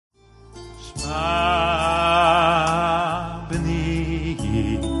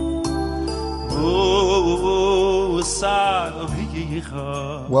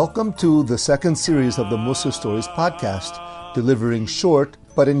Welcome to the second series of the Musar Stories podcast, delivering short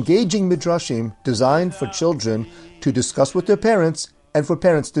but engaging midrashim designed for children to discuss with their parents and for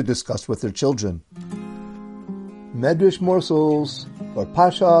parents to discuss with their children. Medrash morsels for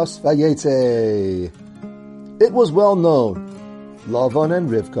Parshas Vayetze. It was well known, Lavan and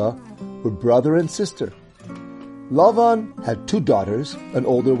Rivka were brother and sister. Lavan had two daughters, an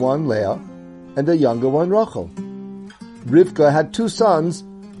older one, Leah, and a younger one, Rachel. Rivka had two sons,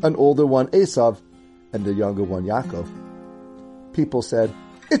 an older one, Esav, and a younger one, Yaakov. People said,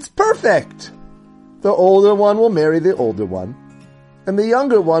 "It's perfect! The older one will marry the older one, and the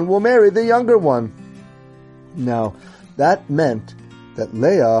younger one will marry the younger one." Now, that meant that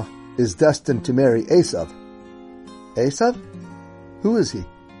Leah is destined to marry Esav. Esav? Who is he?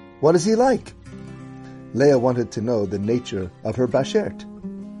 What is he like? Leah wanted to know the nature of her bashert.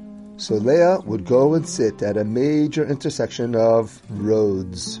 So Leah would go and sit at a major intersection of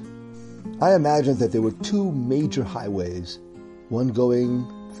roads. I imagined that there were two major highways, one going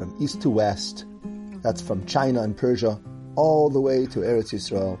from east to west, that's from China and Persia, all the way to Eretz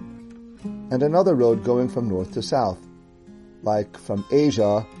Yisrael, and another road going from north to south, like from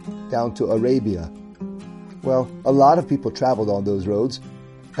Asia down to Arabia. Well, a lot of people traveled on those roads,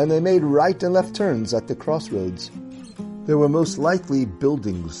 and they made right and left turns at the crossroads. There were most likely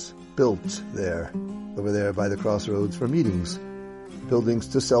buildings built there, over there by the crossroads for meetings. Buildings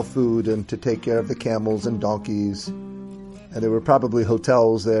to sell food and to take care of the camels and donkeys. And there were probably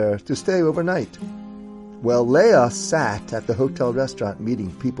hotels there to stay overnight. Well, Leah sat at the hotel restaurant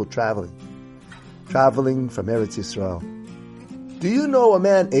meeting people traveling from Eretz Yisrael. Do you know a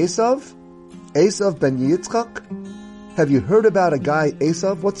man Esav? Esav ben Yitzchak? Have you heard about a guy,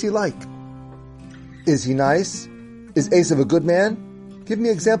 Esav? What's he like? Is he nice? Is Esav a good man? Give me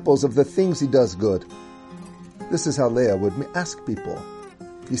examples of the things he does good. This is how Leah would ask people.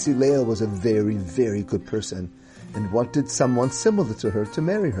 You see, Leah was a very, very good person and wanted someone similar to her to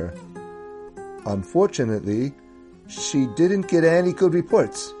marry her. Unfortunately, she didn't get any good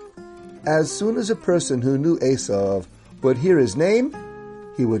reports. As soon as a person who knew Esav would hear his name,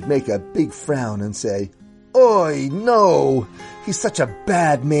 he would make a big frown and say, "Oi, no! He's such a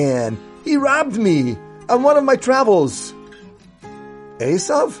bad man! He robbed me on one of my travels!"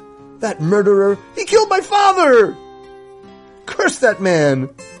 Esav? That murderer! He killed my father! Curse that man!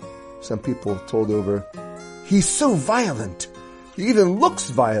 Some people told over, "He's so violent! He even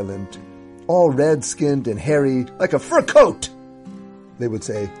looks violent! All red-skinned and hairy, like a fur coat!" They would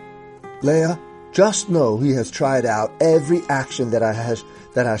say, "Leah, just know he has tried out every action that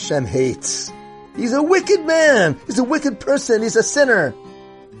Hashem hates. He's a wicked man! He's a wicked person! He's a sinner!"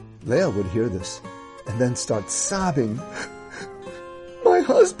 Leah would hear this and then start sobbing. My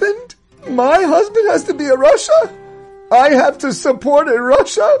husband has to be a Russia? I have to support a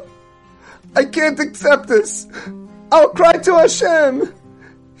Russia? I can't accept this. I'll cry to Hashem.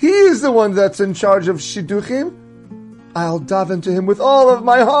 He is the one that's in charge of Shidduchim. I'll daven to him with all of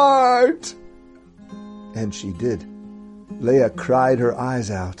my heart. And she did. Leah cried her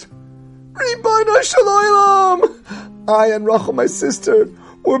eyes out. Ribono shel olam! I and Rachel, my sister,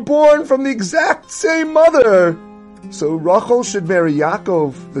 were born from the exact same mother. So Rachel should marry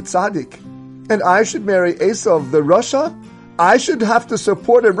Yaakov, the tzaddik, and I should marry Esav, the Russia? I should have to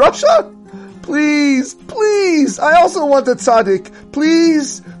support a Russia? Please, please, I also want a tzaddik.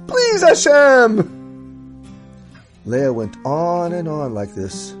 Please, please, Hashem. Leah went on and on like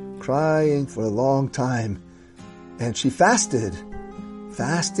this, crying for a long time, and she fasted.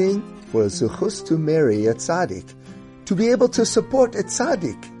 Fasting was zuchus to marry a tzaddik, to be able to support a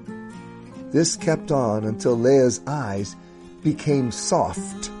tzaddik. This kept on until Leah's eyes became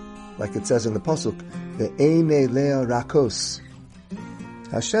soft, like it says in the pasuk, "Ve'enei Leah rakos."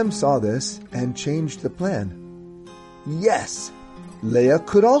 Hashem saw this and changed the plan. Yes, Leah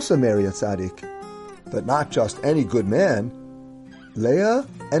could also marry a tzaddik, but not just any good man. Leah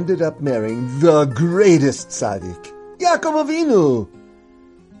ended up marrying the greatest tzaddik, Yaakov Avinu.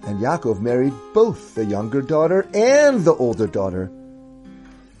 And Yaakov married both the younger daughter and the older daughter.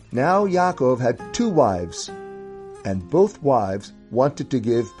 Now Yaakov had two wives, and both wives wanted to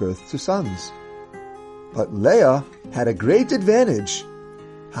give birth to sons. But Leah had a great advantage.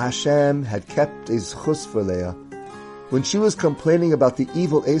 Hashem had kept a zchus for Leah. When she was complaining about the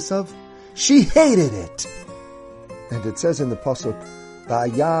evil Esav, she hated it. And it says in the pasuk,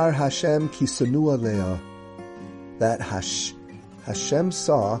 "Vayar Hashem ki sanua Leah," that Hashem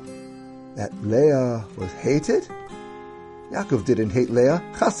saw that Leah was hated. Yaakov didn't hate Leah.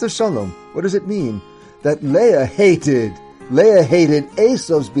 Chas v'shalom. What does it mean? That Leah hated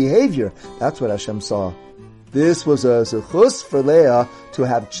Esav's behavior. That's what Hashem saw. This was a zechus for Leah to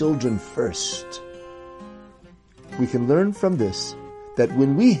have children first. We can learn from this that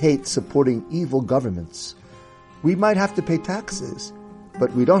when we hate supporting evil governments, we might have to pay taxes,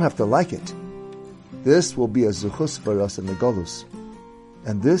 but we don't have to like it. This will be a zechus for us in the Golus.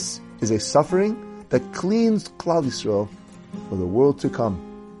 And this is a suffering that cleans Klal Yisrael for the world to come.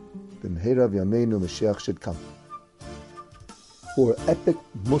 B'mheira v'yameinu Mashiach should come. For epic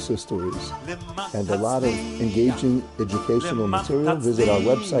Mussar stories and a lot of engaging educational material, visit our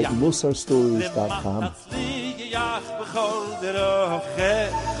website, mussarstories.com.